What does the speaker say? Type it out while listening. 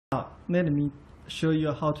let me show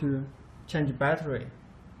you how to change battery.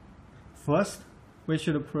 First, we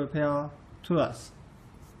should prepare tools.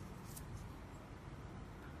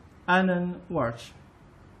 Allen watch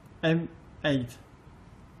M8,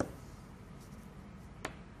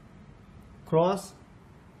 cross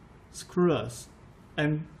screws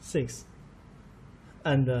M6,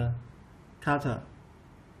 and cutter,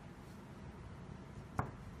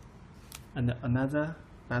 and another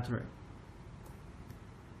battery.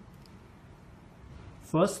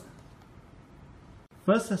 First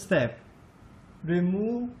step,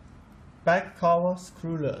 remove back cover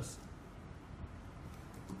screws.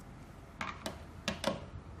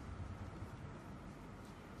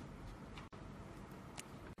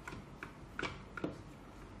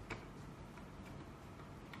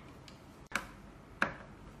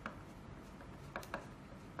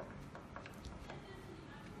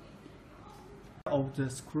 Of the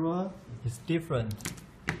screw is different,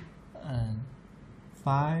 and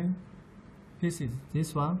 5 pieces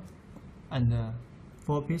this one, and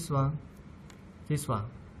 4 piece one this one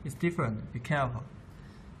is different. Be careful.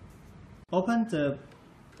 Open the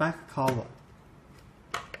back cover.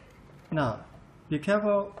 Now be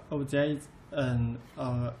careful of there is an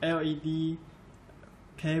LED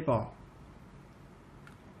cable,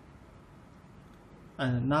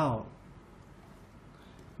 and now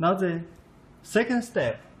the second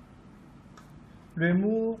step,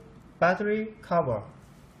 remove battery cover.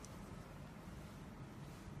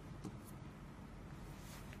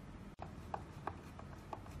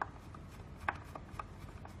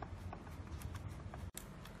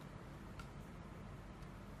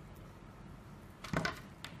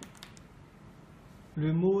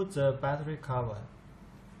 Remove the battery cover.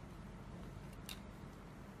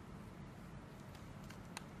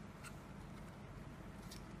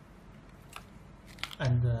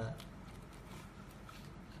 And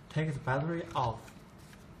take the battery off.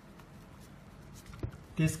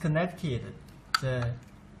 Disconnected the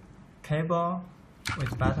cable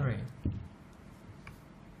with battery.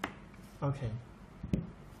 Okay.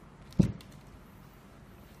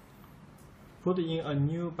 Put in a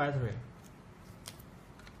new battery.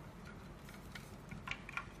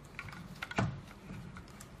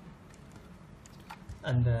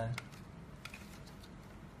 And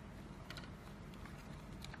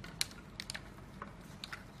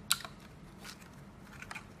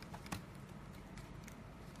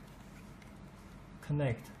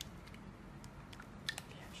connect.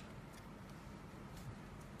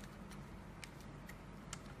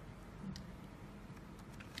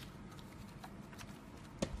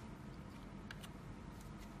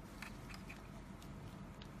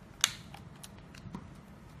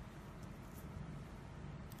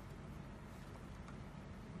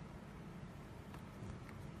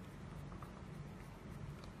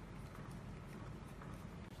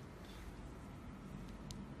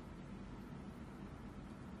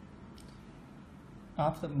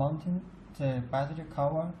 After mounting the battery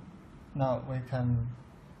cover, now we can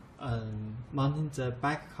mounting the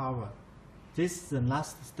back cover. This is the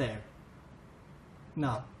last step.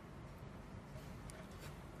 Now,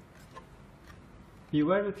 be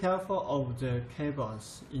very careful of the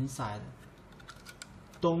cables inside.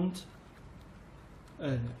 Don't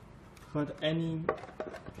hurt any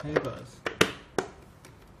cables.